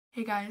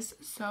Hey guys,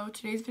 so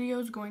today's video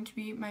is going to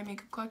be my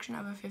makeup collection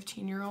of a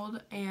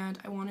 15-year-old, and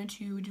I wanted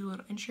to do a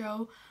little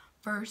intro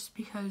first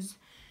because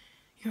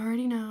you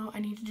already know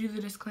I need to do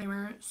the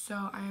disclaimer.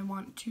 So I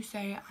want to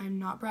say I'm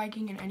not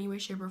bragging in any way,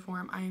 shape, or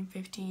form. I am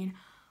 15.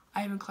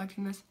 I have been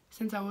collecting this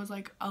since I was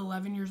like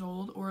 11 years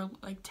old, or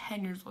like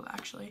 10 years old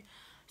actually.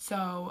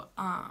 So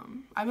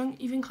I've been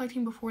even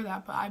collecting before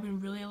that, but I've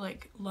been really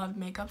loved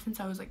makeup since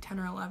I was like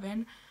 10 or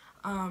 11.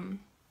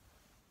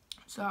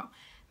 So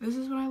this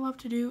is what I love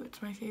to do.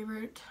 It's my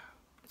favorite.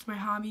 It's my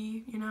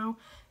hobby, you know.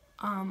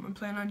 I'm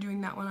planning on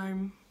doing that when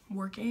I'm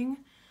working.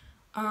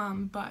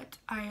 But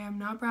I am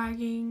not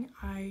bragging.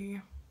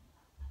 I'm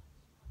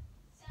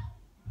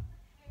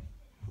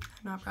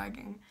not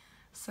bragging.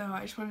 So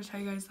I just wanted to tell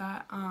you guys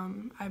that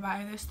I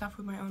buy this stuff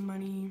with my own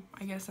money.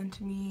 I get sent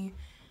to me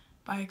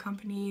by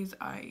companies.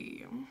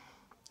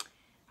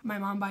 My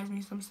mom buys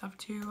me some stuff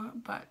too,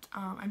 but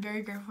I'm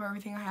very grateful for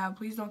everything I have.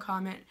 Please don't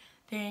comment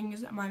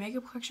things. My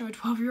makeup collection of a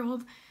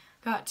 12-year-old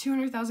got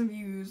 200,000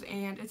 views,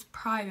 and it's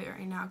private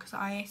right now because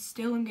I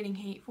still am getting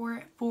hate for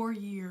it 4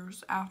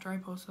 years after I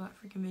posted that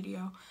freaking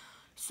video.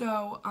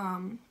 So,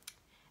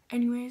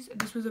 anyways,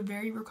 this was a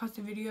very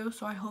requested video,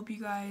 so I hope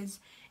you guys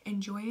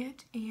enjoy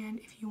it, and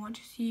if you want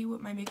to see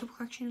what my makeup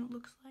collection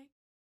looks like.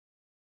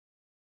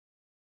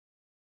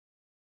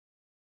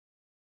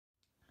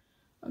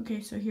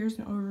 Okay, so here's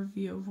an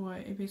overview of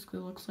what it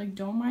basically looks like.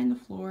 Don't mind the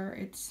floor,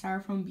 it's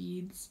styrofoam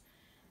beads.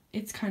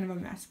 It's kind of a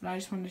mess, but I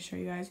just wanted to show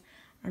you guys.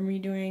 I'm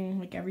redoing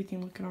like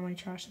everything, looking on my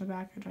trash in the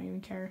back. I don't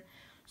even care.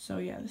 So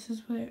yeah, this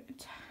is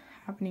what's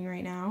happening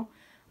right now.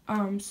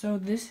 So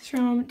this is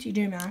from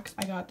TJ Maxx.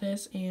 I got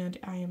this and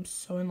I am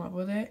so in love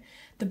with it.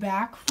 The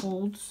back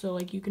folds, so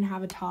like you can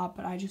have a top,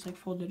 but I just like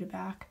folded it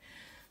back.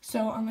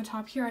 So on the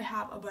top here I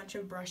have a bunch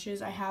of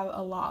brushes. I have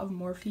a lot of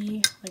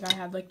Morphe. Like I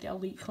have like the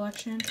Elite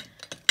collection.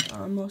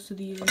 Most of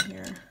these in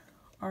here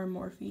are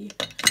Morphe.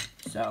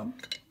 So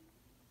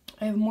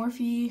I have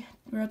Morphe,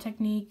 Real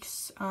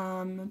Techniques,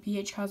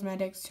 BH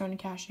Cosmetics, Tony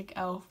Kashuk,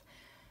 e.l.f.,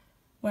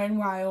 Wet n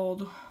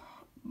Wild,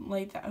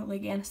 like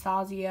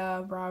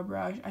Anastasia, Brow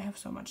Brush. I have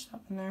so much stuff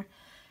in there.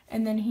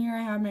 And then here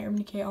I have my Urban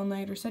Decay All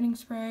Nighter Setting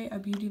Spray, a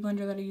beauty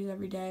blender that I use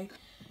every day,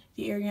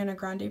 the Ariana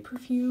Grande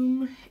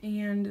perfume,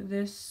 and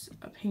this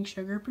Pink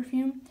Sugar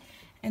perfume.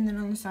 And then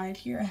on the side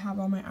here I have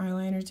all my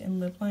eyeliners and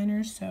lip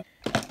liners.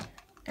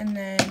 And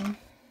then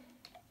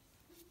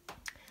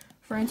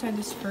for inside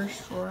this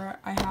first drawer,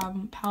 I have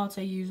palettes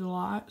I use a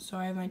lot. So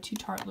I have my two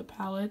Tarte lip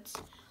palettes,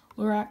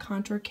 Lorac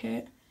Contour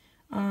Kit,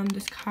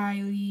 this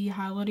Kylie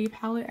Highlighter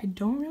palette. I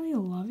don't really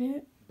love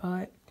it,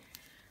 but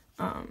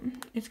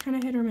it's kind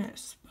of hit or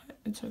miss, but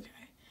it's okay.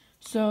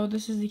 So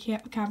this is the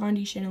Kat Von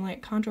D Shade and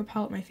Light Contour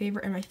Palette, my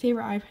favorite, and my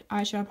favorite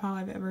eyeshadow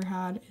palette I've ever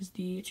had is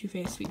the Too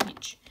Faced Sweet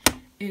Peach.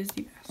 It is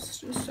the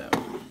best. So,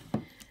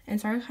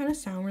 and sorry I kind of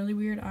sound really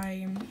weird. I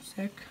am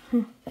sick.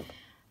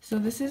 So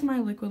this is my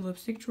liquid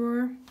lipstick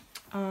drawer.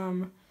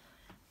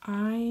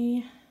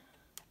 I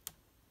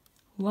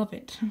love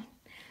it.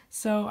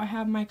 So I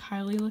have my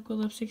Kylie liquid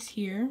lipsticks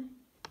here,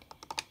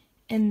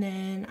 and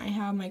then I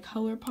have my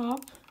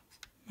ColourPop,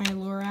 my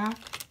Lorac,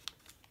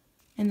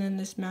 and then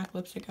this MAC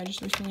lipstick I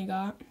just recently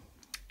got.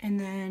 And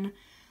then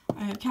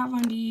I have Kat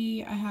Von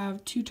D, I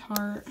have two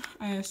Tarte,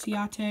 I have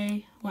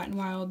Ciate, Wet n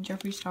Wild,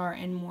 Jeffree Star,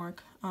 and more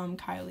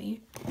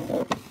Kylie.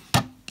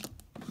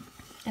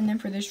 And then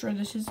for this drawer,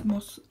 this is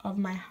most of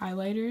my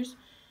highlighters.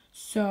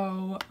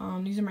 So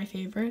these are my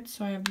favorites.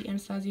 So I have the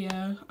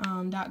Anastasia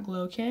That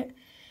Glow Kit.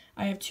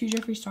 I have two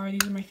Jeffree Star.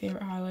 These are my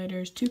favorite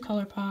highlighters. Two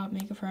ColourPop,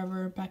 Makeup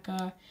Forever,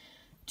 Becca.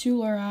 Two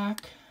Lorac,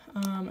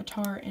 a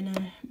Tarte,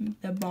 and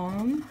the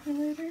Balm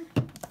highlighter.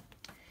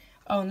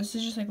 Oh, and this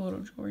is just like a little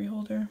jewelry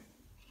holder.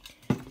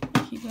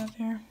 Keep that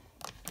there.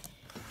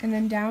 And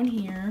then down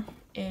here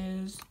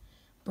is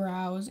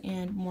brows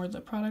and more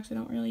lip products I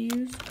don't really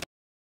use.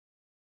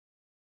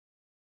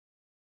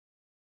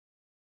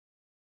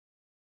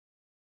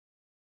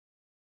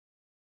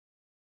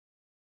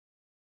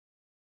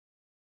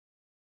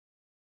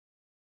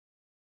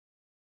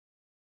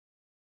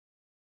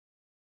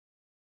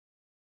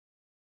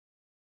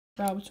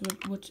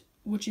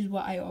 Which is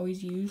what I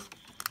always use.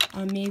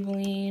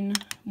 Maybelline,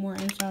 more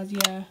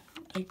Anastasia,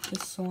 like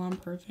this Salon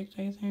Perfect,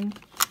 I think.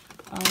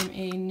 A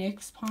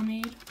NYX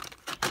pomade,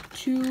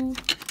 two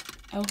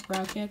e.l.f.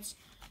 brow kits,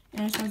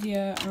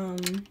 Anastasia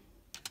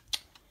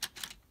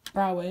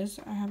Brow Wiz.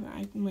 I'm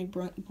like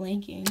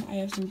blanking. I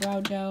have some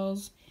brow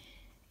gels,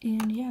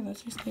 and yeah,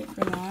 that's just it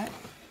for that.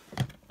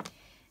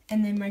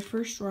 And then my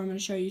first drawer I'm going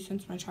to show you,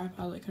 since my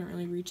tripod couldn't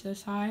really reach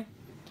this high.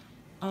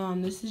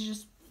 This is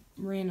just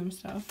random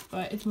stuff,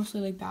 but it's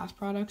mostly like bath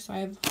products. So I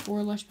have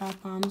 4 Lush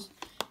bath bombs,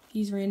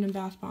 these random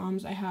bath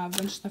bombs. I have a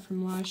bunch of stuff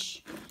from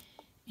Lush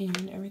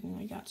and everything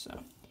like that.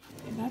 So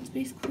that's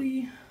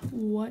basically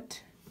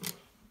what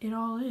it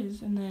all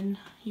is. And then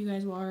you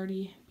guys will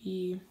already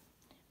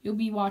you'll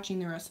be watching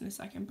the rest in a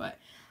second. But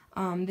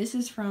this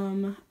is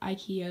from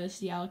IKEA. This is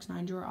the Alex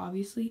 9 drawer.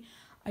 Obviously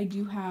I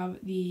have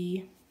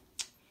a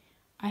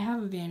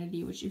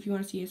vanity, which if you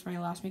want to see, it's my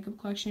last makeup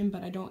collection,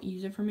 but I don't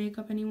use it for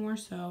makeup anymore.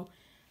 So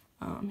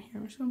Here,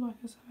 I'm just gonna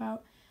block this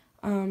out.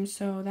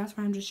 So that's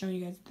why I'm just showing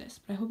you guys this.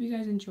 But I hope you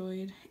guys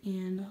enjoyed,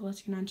 and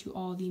let's get on to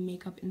all the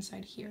makeup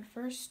inside here.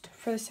 First,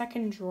 for the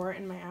second drawer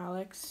in my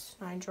Alex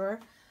 9 drawer,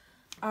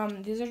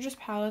 these are just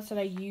palettes that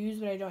I use,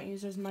 but I don't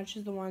use as much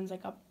as the ones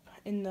like up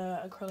in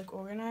the acrylic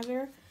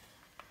organizer.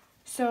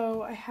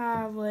 So I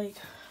have like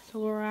the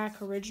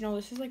Lorac Original.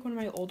 This is like one of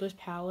my oldest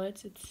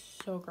palettes. It's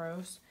so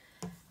gross.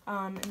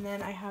 And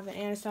then I have the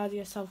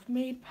Anastasia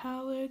Self-Made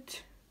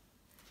palette.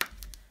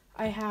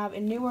 I have a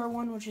newer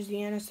one, which is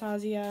the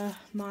Anastasia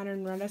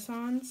Modern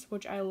Renaissance,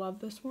 which I love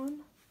this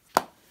one.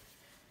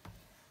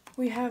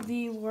 We have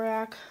the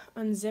Lorac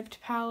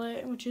Unzipped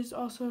palette, which is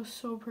also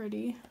so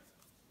pretty.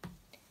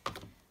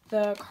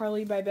 The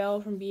Carly by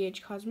Belle from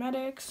BH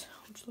Cosmetics,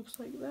 which looks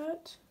like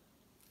that.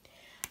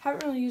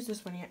 Haven't really used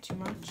this one yet too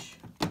much.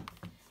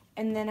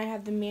 And then I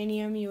have the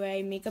Manium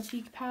UA Makeup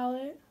Peak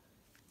palette.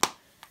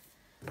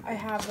 I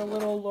have the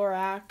little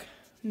Lorac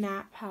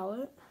Matte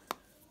palette.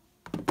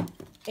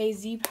 A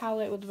Z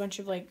palette with a bunch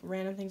of like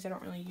random things I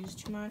don't really use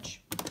too much.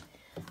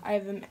 I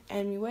have the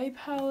MUA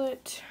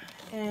palette,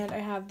 and I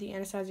have the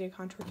Anastasia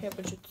Contour Kit,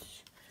 which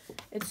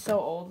it's so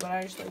old, but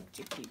I just like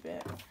to keep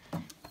it.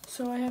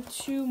 So I have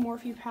two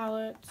Morphe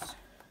palettes.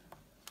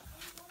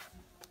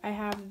 I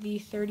have the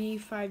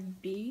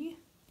 35B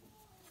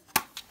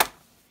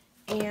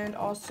and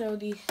also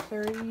the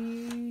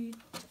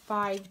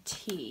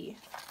 35T,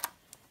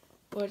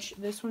 which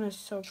this one is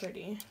so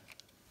pretty.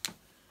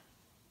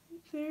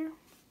 There.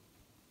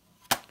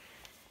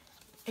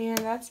 And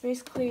that's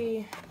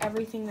basically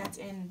everything that's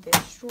in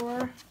this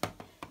drawer.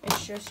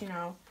 It's just, you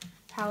know,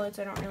 palettes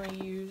I don't really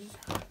use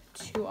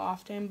too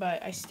often,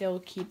 but I still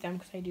keep them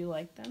because I do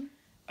like them.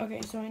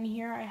 Okay, so in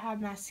here I have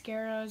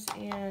mascaras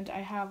and I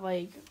have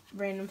like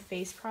random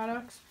face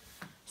products.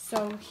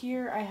 So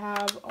here I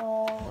have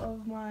all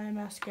of my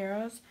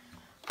mascaras.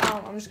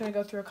 I'm just going to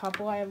go through a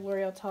couple. I have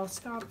L'Oreal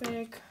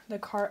Telescopic, the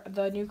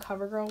new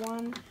CoverGirl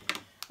one,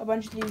 a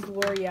bunch of these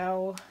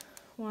L'Oreal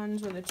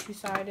ones with the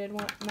two-sided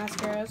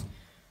mascaras.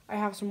 I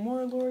have some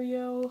more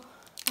L'Oreal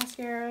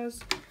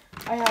mascaras.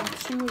 I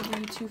have two of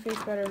the Too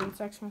Faced Better Than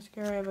Sex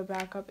mascara. I have a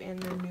backup and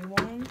the new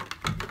one.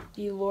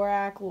 The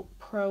Lorac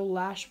Pro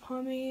Lash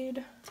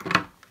Pomade.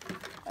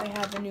 I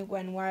have the new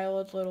Gwen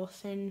Wild Little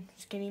Thin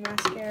Skinny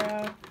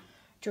Mascara.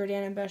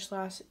 Jordana Best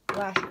Lash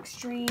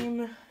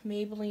Extreme.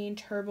 Maybelline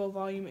Turbo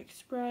Volume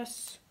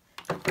Express.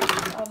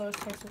 All those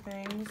types of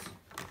things.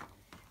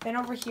 Then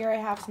over here I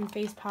have some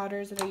face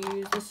powders that I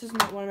use. This is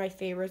one of my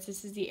favorites.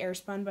 This is the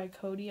Airspun by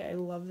Coty. I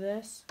love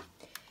this.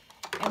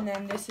 And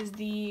then this is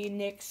the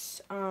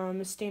NYX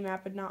Stay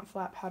Matte But Not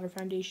Flat Powder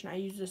Foundation. I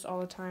use this all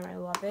the time. I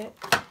love it.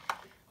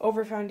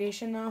 Over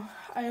foundation though,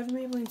 I have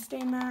Maybelline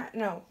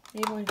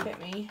Maybelline Fit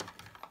Me.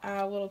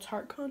 A little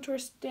Tarte contour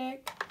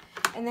stick.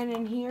 And then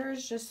in here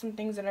is just some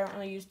things that I don't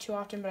really use too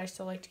often, but I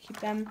still like to keep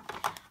them.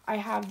 I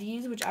have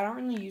these, which I don't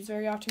really use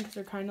very often because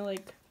they're kind of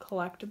like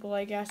collectible,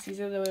 I guess. These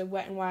are the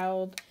Wet n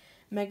Wild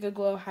Mega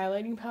Glow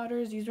highlighting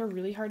powders. These are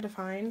really hard to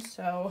find,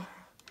 so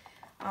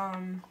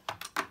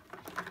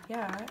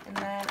yeah. And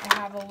then I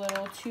have a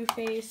little Too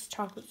Faced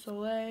Chocolate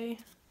Soleil.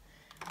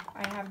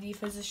 I have the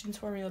Physicians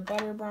Formula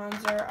Butter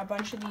Bronzer, a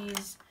bunch of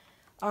these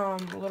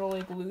little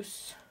like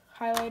loose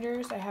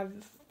highlighters. I have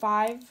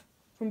 5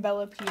 from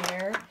Bella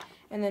Pierre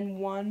and then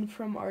 1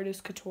 from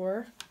Artist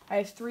Couture. I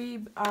have 3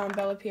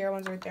 Bella Pierre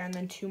ones right there and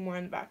then 2 more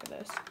in the back of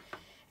this.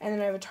 And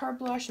then I have a Tarte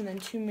blush and then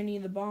 2 Mini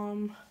The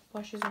Balm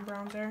blushes and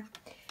bronzer.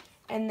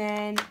 And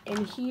then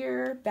in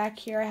here, back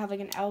here, I have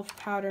like an e.l.f.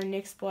 powder,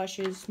 NYX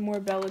blushes,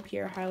 more Bella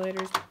Pierre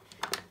highlighters.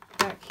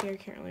 Back here,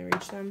 can't really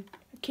reach them.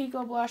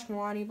 Kiko blush,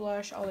 Milani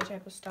blush, all the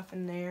type of stuff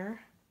in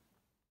there.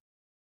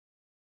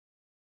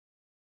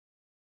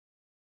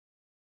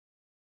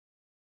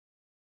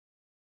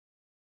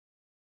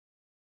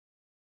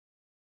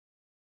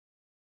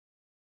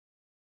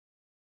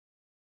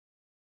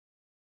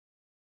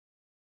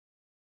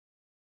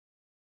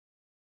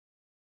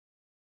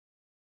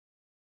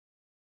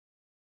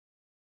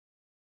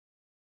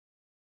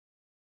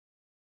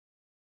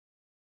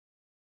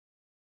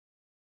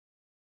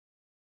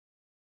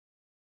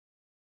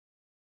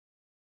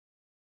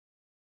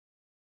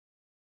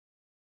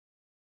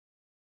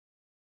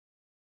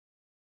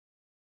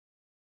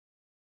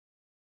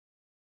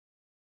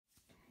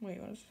 Wait,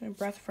 what is it?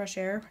 Breath of Fresh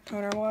Air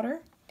toner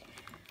water.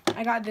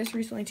 I got this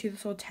recently too,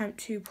 this little Temp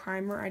 2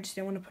 primer. I just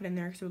didn't want to put in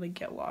there because it would like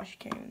get lost. You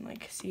can't even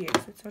like see it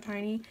because it's so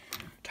tiny.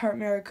 Tarte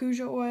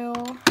Maracuja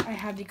oil. I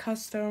have the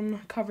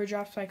custom Cover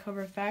Drops by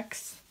Cover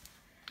FX.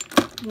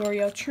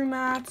 L'Oreal True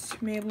Mattes,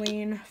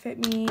 Maybelline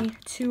Fit Me,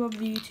 2 of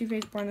the Too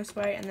Faced Born This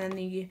Way, and then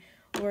the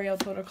L'Oreal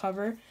Total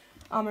Cover.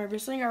 I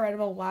recently got rid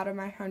of a lot of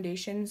my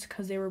foundations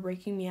because they were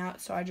breaking me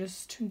out, so I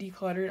just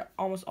decluttered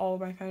almost all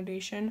of my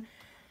foundation.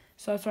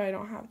 So that's why I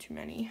don't have too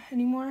many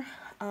anymore.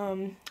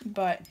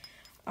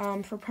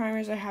 For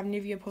primers, I have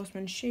Nivea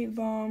Postman Shave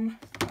Balm.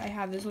 I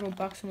have this little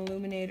Buxom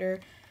Illuminator.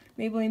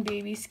 Maybelline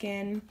Baby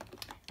Skin.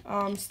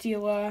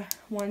 Stila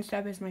One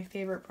Step is my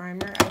favorite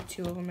primer. I have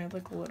 2 of them. I have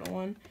like a little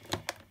one.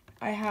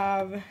 I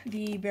have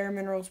the Bare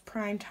Minerals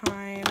Prime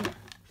Time.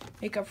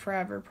 Makeup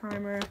Forever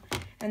primer,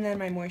 and then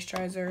my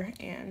moisturizer,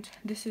 and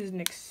this is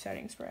NYX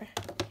setting spray.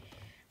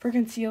 For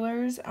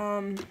concealers,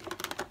 I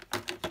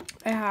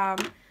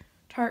have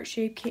Tarte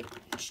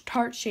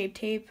Shape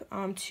Tape,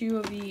 2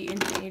 of the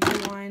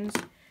Infinity ones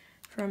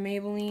from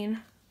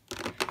Maybelline,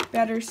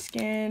 Better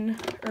Skin,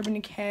 Urban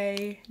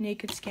Decay,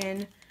 Naked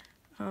Skin,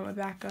 a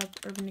backup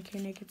Urban Decay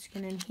Naked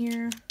Skin in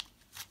here, right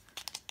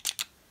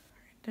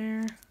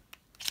there.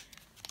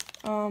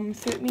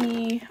 Fit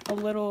Me a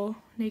little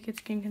Naked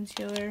Skin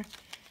concealer,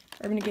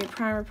 Urban Decay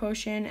primer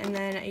potion, and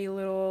then a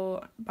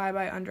little Bye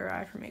Bye Under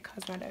Eye from It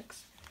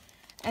Cosmetics.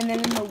 And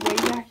then in the way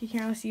back, you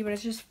can't really see, but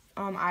it's just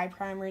eye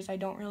primers. I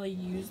don't really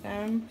use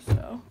them,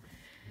 so.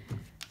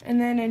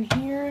 And then in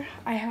here,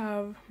 I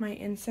have my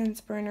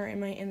incense burner and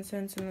my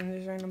incense, and then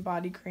there's random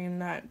body cream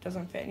that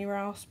doesn't fit anywhere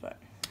else, but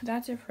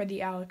that's it for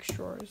the Alex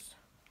drawers.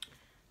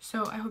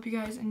 So I hope you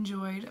guys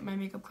enjoyed my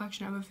makeup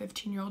collection of a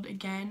 15-year-old.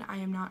 Again, I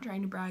am not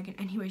trying to brag in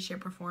any way,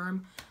 shape, or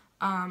form.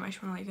 I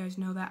just want to let you guys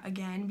know that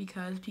again,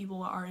 because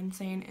people are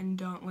insane and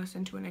don't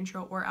listen to an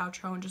intro or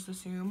outro and just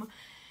assume.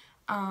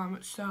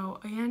 So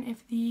again,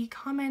 if the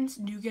comments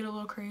do get a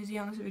little crazy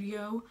on this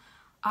video,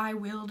 I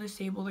will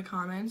disable the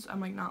comments.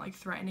 I'm like not like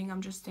threatening,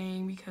 I'm just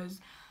saying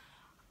because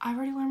I've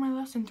already learned my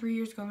lesson 3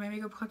 years ago. My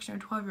makeup collection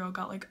of 12-year-old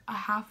got like a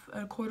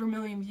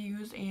 250,000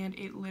 views, and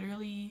it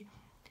literally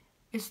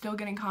is still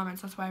getting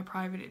comments. That's why I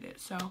privated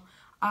it. So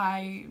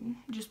I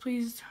just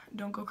please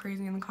don't go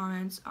crazy in the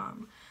comments.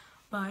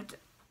 But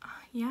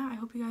yeah, I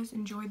hope you guys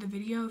enjoyed the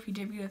video. If you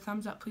did, give it a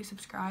thumbs up, please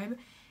subscribe,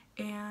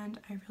 and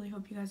I really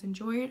hope you guys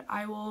enjoyed.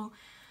 I will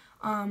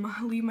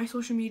leave my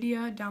social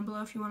media down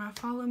below if you want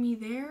to follow me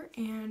there,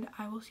 and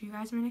I will see you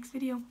guys in my next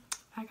video.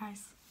 Bye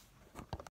guys.